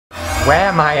Where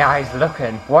are my eyes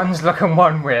looking? One's looking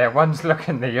one way, one's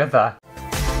looking the other.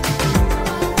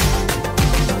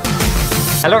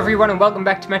 Hello everyone and welcome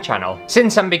back to my channel.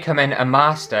 Since I'm becoming a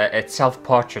master at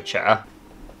self-portraiture,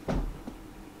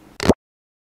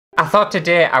 I thought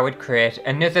today I would create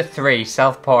another 3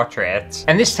 self-portraits,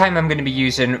 and this time I'm going to be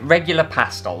using regular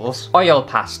pastels, oil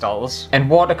pastels, and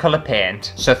watercolour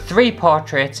paint. So 3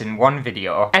 portraits in one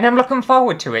video, and I'm looking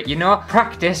forward to it. You know,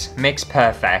 practice makes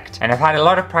perfect, and I've had a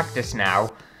lot of practice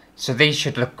now, so these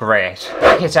should look great.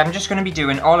 Okay, so I'm just going to be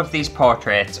doing all of these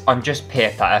portraits on just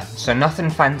paper, so nothing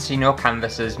fancy, no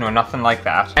canvases, no nothing like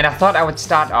that. And I thought I would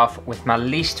start off with my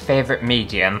least favourite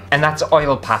medium, and that's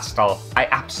oil pastel. I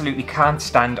absolutely can't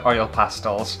stand oil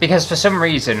pastels, because for some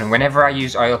reason, whenever I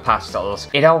use oil pastels,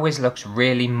 it always looks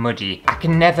really muddy. I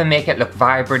can never make it look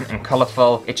vibrant and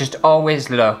colourful, it just always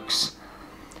looks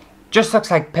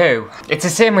like poo. It's the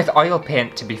same with oil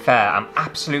paint, to be fair. I'm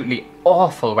absolutely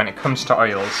awful when it comes to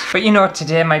oils. But you know,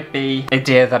 today might be a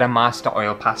day that I master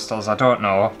oil pastels, I don't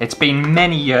know. It's been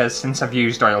many years since I've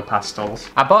used oil pastels.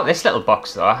 I bought this little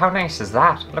box though, how nice is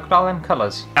that? Look at all them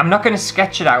colours. I'm not going to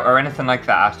sketch it out or anything like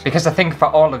that, because I think for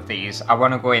all of these, I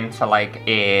want to go in for like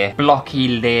a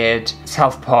blocky laid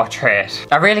self-portrait.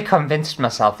 I really convinced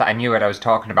myself that I knew what I was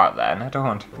talking about then, I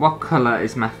don't. What colour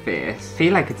is my face? I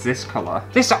feel like it's this colour.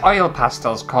 This oil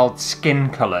pastel's called skin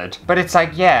coloured, but it's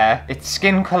like, yeah, it's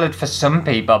skin coloured for some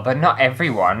people, but not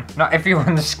everyone. Not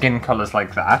everyone's skin colour's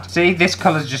like that. See, this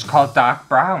colour's just called dark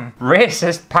brown.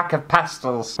 Racist pack of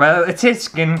pastels. Well, it is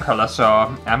skin colour,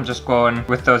 so I'm just going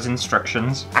with those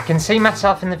instructions. I can see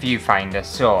myself in the viewfinder,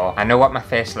 so I know what my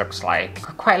face looks like.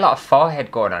 Got quite a lot of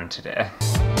forehead going on today.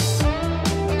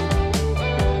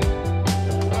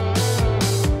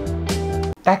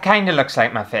 That kind of looks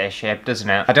like my face shape, doesn't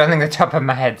it? I don't think the top of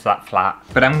my head's that flat,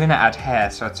 but I'm gonna add hair,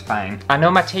 so it's fine. I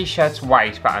know my t-shirt's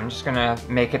white, but I'm just gonna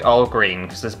make it all green,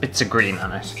 because there's bits of green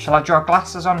on it. Shall I draw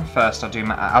glasses on first, or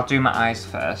I'll do my eyes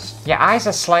first? Your eyes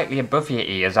are slightly above your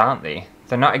ears, aren't they?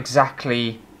 They're not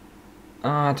exactly... Oh,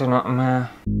 I don't know.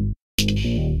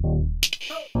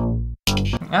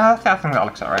 I think that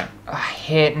looks alright. I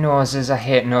hate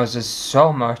noses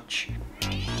so much.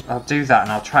 I'll do that,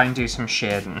 and I'll try and do some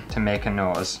shading to make a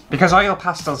nose. Because oil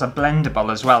pastels are blendable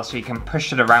as well, so you can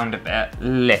push it around a bit.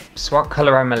 Lips. What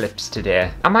colour are my lips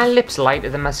today? Are my lips lighter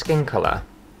than my skin colour?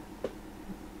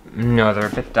 No, they're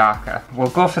a bit darker. We'll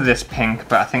go for this pink,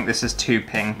 but I think this is too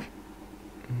pink.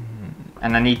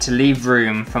 And I need to leave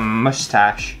room for my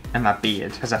moustache and my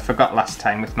beard, because I forgot last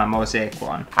time with my mosaic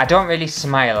one. I don't really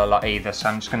smile a lot either, so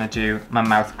I'm just going to do my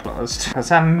mouth closed,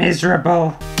 because I'm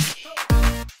miserable.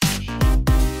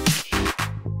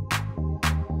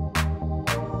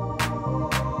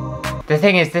 The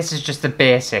thing is, this is just the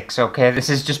basics, okay? This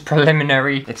is just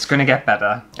preliminary. It's gonna get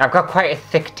better. I've got quite a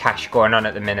thick tash going on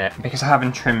at the minute, because I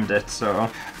haven't trimmed it, so I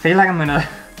feel like I'm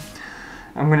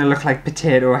gonna look like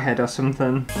Potato Head or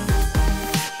something.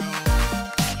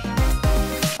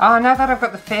 Oh, now that I've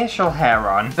got the facial hair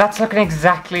on, that's looking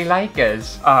exactly like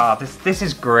us. Oh, this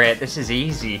is great, this is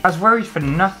easy. I was worried for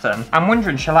nothing. I'm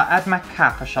wondering, shall I add my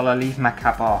cap or shall I leave my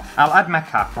cap off? I'll add my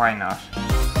cap, why not?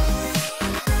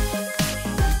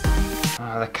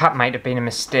 Oh, the cap might have been a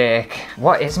mistake.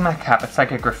 What is my cap? It's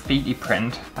like a graffiti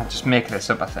print. I'll just make this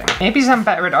up, I think. Maybe I'm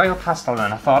better at oil pastel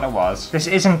than I thought I was. This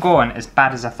isn't going as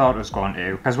bad as I thought it was going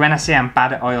to. Because when I say I'm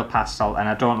bad at oil pastel and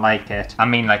I don't like it, I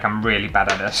mean like I'm really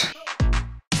bad at it.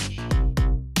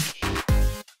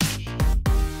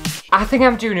 I think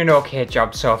I'm doing an okay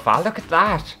job so far. Look at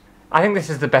that. I think this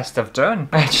is the best I've done.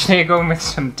 I just need to go in with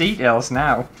some details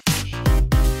now.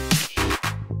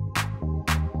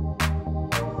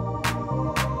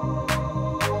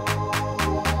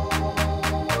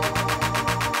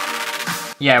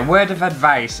 Yeah, word of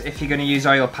advice, if you're going to use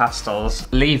oil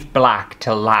pastels, leave black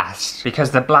till last, because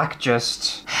the black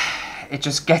just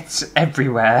gets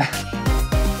everywhere.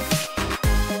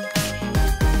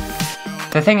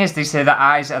 The thing is, they say the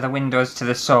eyes are the windows to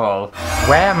the soul.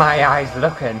 Where are my eyes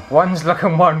looking? One's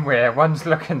looking one way, one's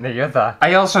looking the other.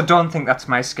 I also don't think that's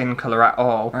my skin colour at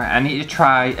all. Right, I need to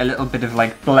try a little bit of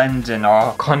like blending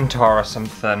or contour or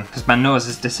something, because my nose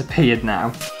has disappeared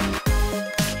now.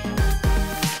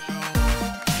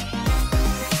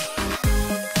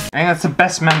 I think that's the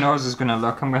best my nose is gonna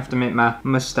look. I'm gonna have to make my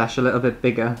moustache a little bit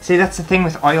bigger. See, that's the thing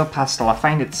with oil pastel. I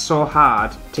find it so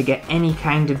hard to get any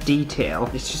kind of detail.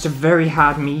 It's just a very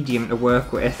hard medium to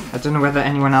work with. I don't know whether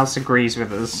anyone else agrees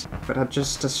with us, but I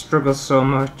struggle so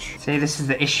much. See, this is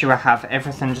the issue I have.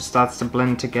 Everything just starts to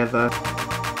blend together.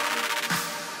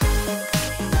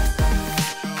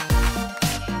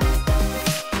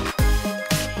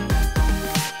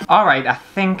 Alright, I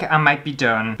think I might be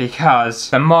done because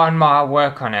the more and more I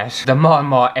work on it, the more and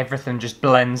more everything just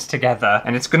blends together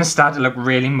and it's gonna start to look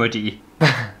really muddy.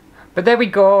 But there we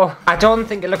go. I don't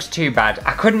think it looks too bad.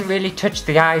 I couldn't really touch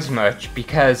the eyes much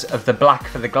because of the black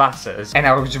for the glasses, and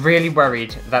I was really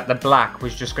worried that the black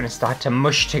was just going to start to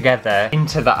mush together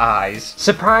into the eyes.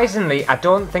 Surprisingly, I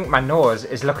don't think my nose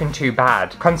is looking too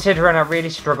bad, considering I really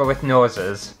struggle with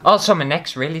noses. Also, my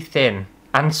neck's really thin.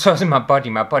 And so is my body.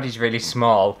 My body's really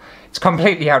small. It's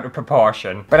completely out of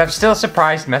proportion. But I've still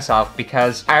surprised myself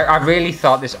because I really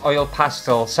thought this oil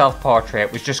pastel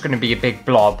self-portrait was just going to be a big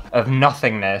blob of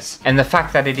nothingness. And the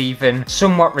fact that it even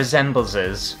somewhat resembles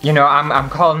us, you know, I'm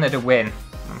calling it a win.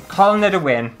 Calling it a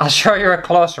win. I'll show you a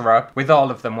closer up with all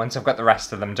of them once I've got the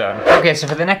rest of them done. Okay, so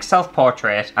for the next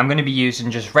self-portrait, I'm going to be using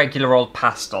just regular old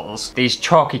pastels. These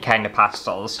chalky kind of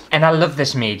pastels. And I love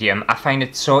this medium. I find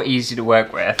it so easy to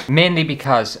work with. Mainly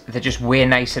because they're just way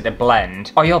nicer to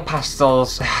blend. Oil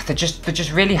pastels, they're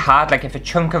just really hard. Like if a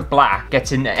chunk of black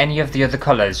gets in any of the other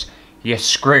colours, you're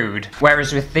screwed.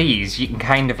 Whereas with these, you can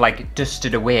kind of like dust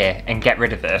it away and get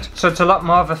rid of it. So it's a lot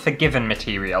more of a forgiving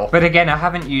material. But again, I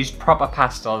haven't used proper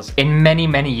pastels in many,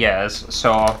 many years,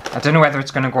 so I don't know whether it's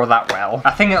gonna go that well.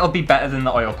 I think it'll be better than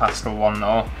the oil pastel one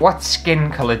though. What skin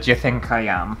colour do you think I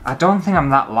am? I don't think I'm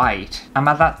that light. Am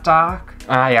I that dark?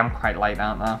 I am quite light,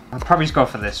 aren't I? I'll probably just go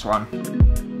for this one.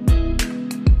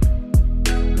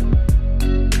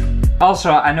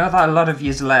 Also, I know that a lot of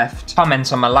yous left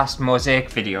comments on my last mosaic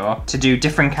video to do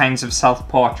different kinds of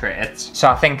self-portraits. So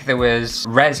I think there was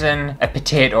resin, a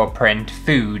potato print,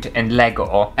 food, and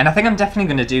Lego. And I think I'm definitely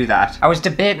going to do that. I was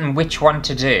debating which one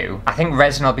to do. I think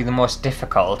resin will be the most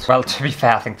difficult. Well, to be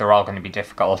fair, I think they're all going to be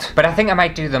difficult. But I think I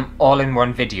might do them all in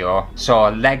one video. So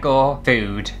Lego,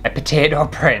 food, a potato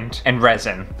print, and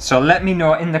resin. So let me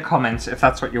know in the comments if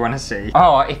that's what you want to see.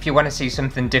 Or if you want to see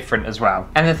something different as well.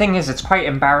 And the thing is, it's quite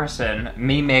embarrassing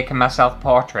me making my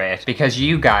self-portrait because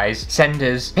you guys send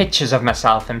us pictures of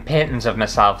myself and paintings of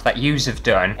myself that yous have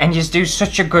done and yous do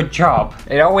such a good job.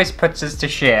 It always puts us to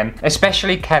shame,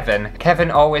 especially Kevin. Kevin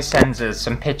always sends us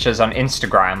some pictures on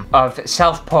Instagram of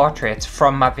self-portraits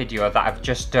from my video that I've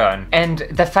just done, and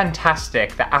they're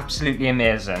fantastic. They're absolutely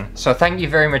amazing. So thank you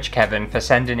very much, Kevin, for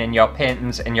sending in your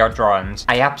paintings and your drawings.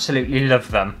 I absolutely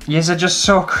love them. Yous are just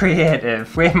so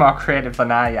creative, way more creative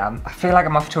than I am. I feel like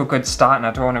I'm off to a good start and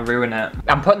I don't want to ruin it.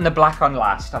 I'm putting the black on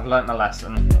last. I've learnt my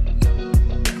lesson.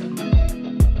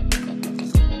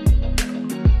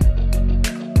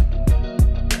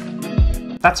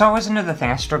 That's always another thing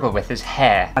I struggle with is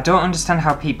hair. I don't understand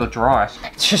how people draw it.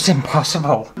 It's just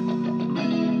impossible.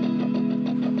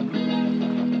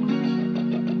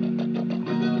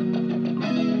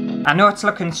 I know it's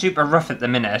looking super rough at the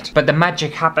minute, but the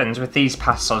magic happens with these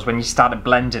pastels when you start to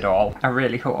blend it all. I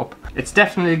really hope. It's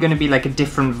definitely going to be like a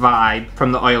different vibe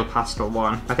from the oil pastel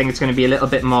one. I think it's going to be a little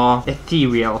bit more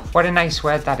ethereal. What a nice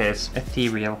word that is,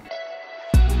 ethereal.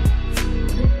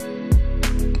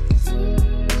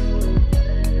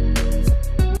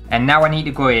 And now I need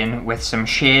to go in with some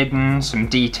shading, some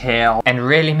detail, and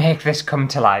really make this come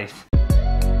to life.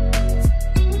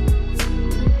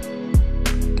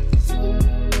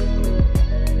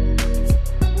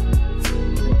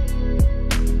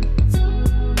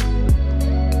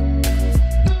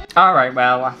 Alright,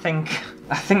 well, I think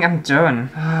I'm done.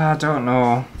 I don't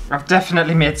know. I've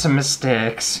definitely made some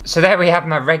mistakes. So there we have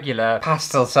my regular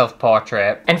pastel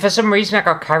self-portrait. And for some reason I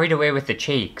got carried away with the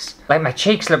cheeks. Like my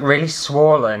cheeks look really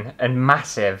swollen and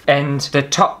massive. And the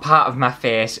top part of my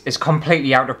face is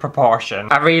completely out of proportion.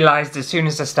 I realised as soon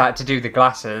as I started to do the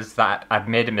glasses that I'd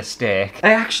made a mistake.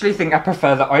 I actually think I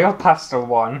prefer the oil pastel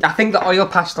one. I think the oil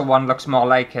pastel one looks more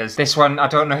like us. This one, I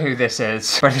don't know who this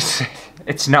is, but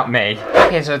it's not me.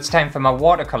 Okay, so it's time for my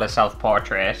watercolour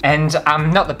self-portrait. And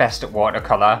I'm not the best at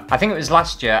watercolour. I think it was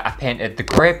last year I painted the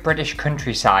Great British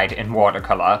Countryside in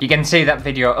watercolour. You can see that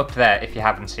video up there if you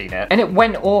haven't seen it. And it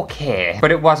went okay,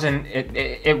 but it wasn't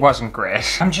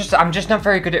great. I'm just not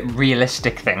very good at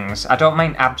realistic things. I don't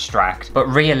mind abstract, but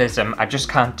realism, I just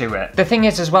can't do it. The thing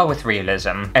is as well with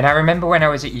realism, and I remember when I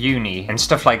was at uni and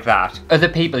stuff like that, other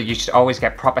people used to always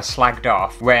get proper slagged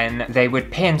off when they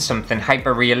would paint something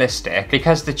hyper realistic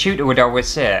because the tutor would always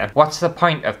say, what's the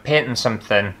point of painting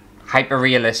something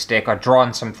hyper-realistic or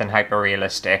drawing something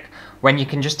hyper-realistic when you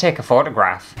can just take a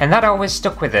photograph. And that always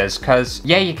stuck with us, because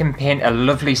yeah, you can paint a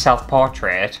lovely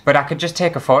self-portrait, but I could just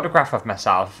take a photograph of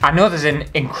myself. I know there's an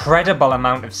incredible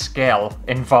amount of skill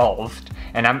involved,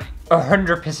 and I'm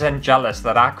 100% jealous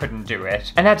that I couldn't do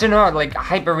it. And I don't know, like,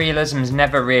 hyperrealism's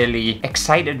never really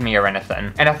excited me or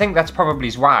anything. And I think that's probably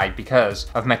why,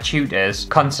 because of my tutors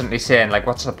constantly saying, like,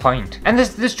 what's the point? And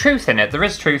there's truth in it, there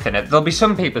is truth in it. There'll be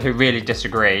some people who really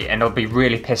disagree and they'll be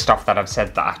really pissed off that I've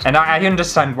said that. And I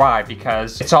understand why,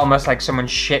 because it's almost like someone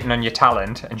shitting on your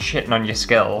talent and shitting on your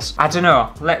skills. I don't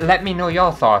know, let me know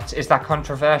your thoughts. Is that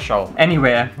controversial?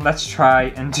 Anyway, let's try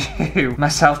and do my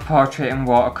self-portrait in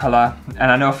watercolour. And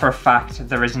I know for a fact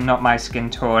there is not my skin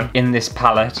tone in this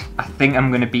palette. I think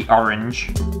I'm gonna be orange.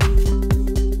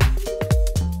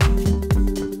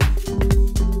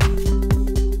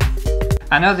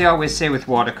 I know they always say with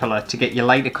watercolour to get your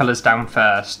lighter colours down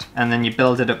first and then you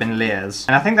build it up in layers.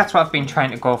 And I think that's what I've been trying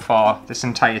to go for this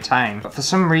entire time. But for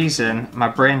some reason, my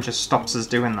brain just stops us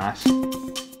doing that.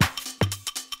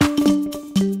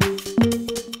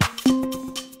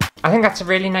 I think that's a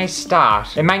really nice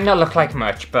start. It might not look like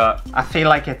much, but I feel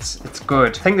like it's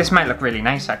good. I think this might look really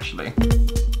nice, actually.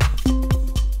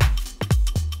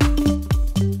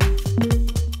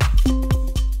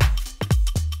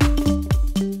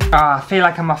 I feel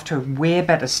like I'm off to a way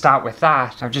better start with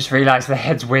that. I've just realised the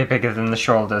head's way bigger than the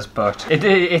shoulders, but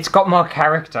it's got more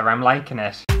character. I'm liking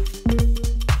it.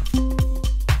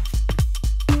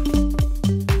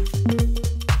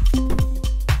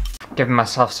 Giving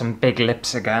myself some big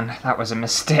lips again. That was a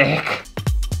mistake.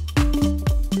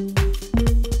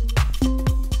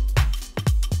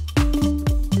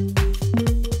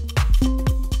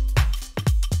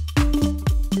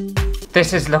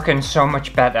 This is looking so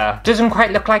much better. Doesn't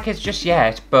quite look like it's just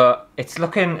yet, but it's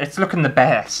looking the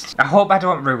best. I hope I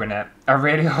don't ruin it. I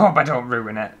really hope I don't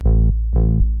ruin it.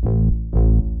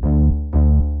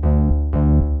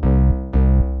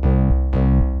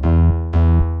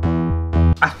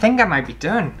 I think I might be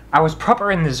done. I was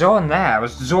proper in the zone there. I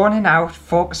was zoning out,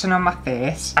 focusing on my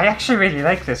face. I actually really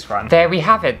like this one. There we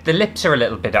have it. The lips are a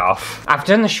little bit off. I've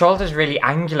done the shoulders really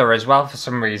angular as well for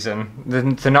some reason.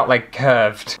 They're not like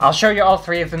curved. I'll show you all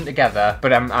three of them together,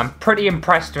 but I'm pretty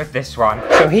impressed with this one.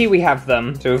 So here we have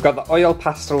them. So we've got the oil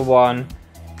pastel one,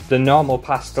 the normal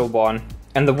pastel one,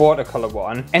 and the watercolour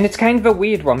one. And it's kind of a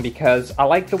weird one because I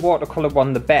like the watercolour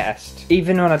one the best,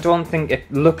 even though I don't think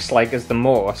it looks like us the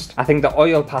most. I think the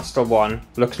oil pastel one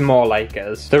looks more like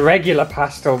us. The regular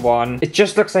pastel one, it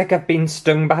just looks like I've been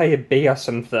stung by a bee or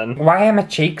something. Why are my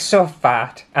cheeks so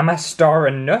fat? Am I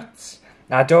storing nuts?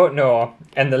 I don't know.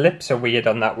 And the lips are weird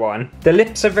on that one. The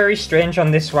lips are very strange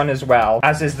on this one as well,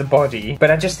 as is the body,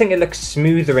 but I just think it looks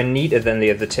smoother and neater than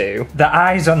the other two. The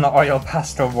eyes on the oil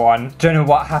pastel one, don't know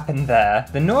what happened there.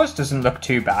 The nose doesn't look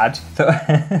too bad.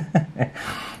 The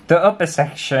upper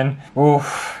section,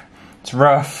 oof, it's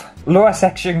rough. Lower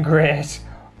section, great.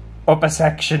 Upper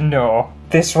section, no.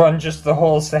 This one, just the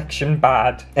whole section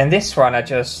bad. And this one, I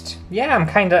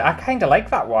kinda like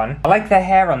that one. I like the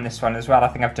hair on this one as well. I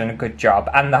think I've done a good job.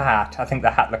 And the hat. I think the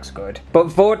hat looks good. But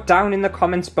vote down in the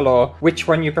comments below which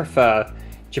one you prefer.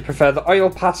 Do you prefer the oil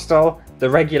pastel, the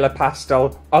regular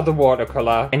pastel, or the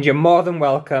watercolour? And you're more than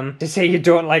welcome to say you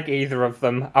don't like either of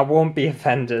them. I won't be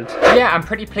offended. Yeah, I'm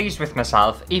pretty pleased with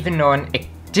myself, even though it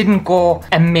didn't go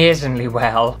amazingly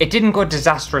well. It didn't go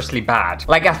disastrously bad.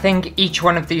 Like, I think each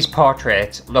one of these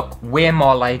portraits look way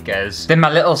more like us than my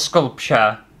little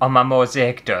sculpture on my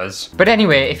mosaic does. But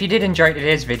anyway, if you did enjoy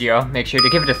today's video, make sure to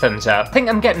give it a thumbs up. I think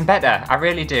I'm getting better. I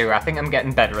really do. I think I'm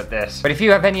getting better at this. But if you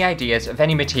have any ideas of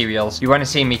any materials you want to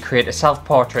see me create a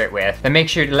self-portrait with, then make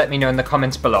sure to let me know in the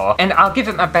comments below. And I'll give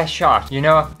it my best shot. You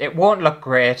know, it won't look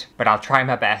great, but I'll try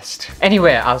my best.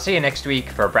 Anyway, I'll see you next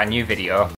week for a brand new video.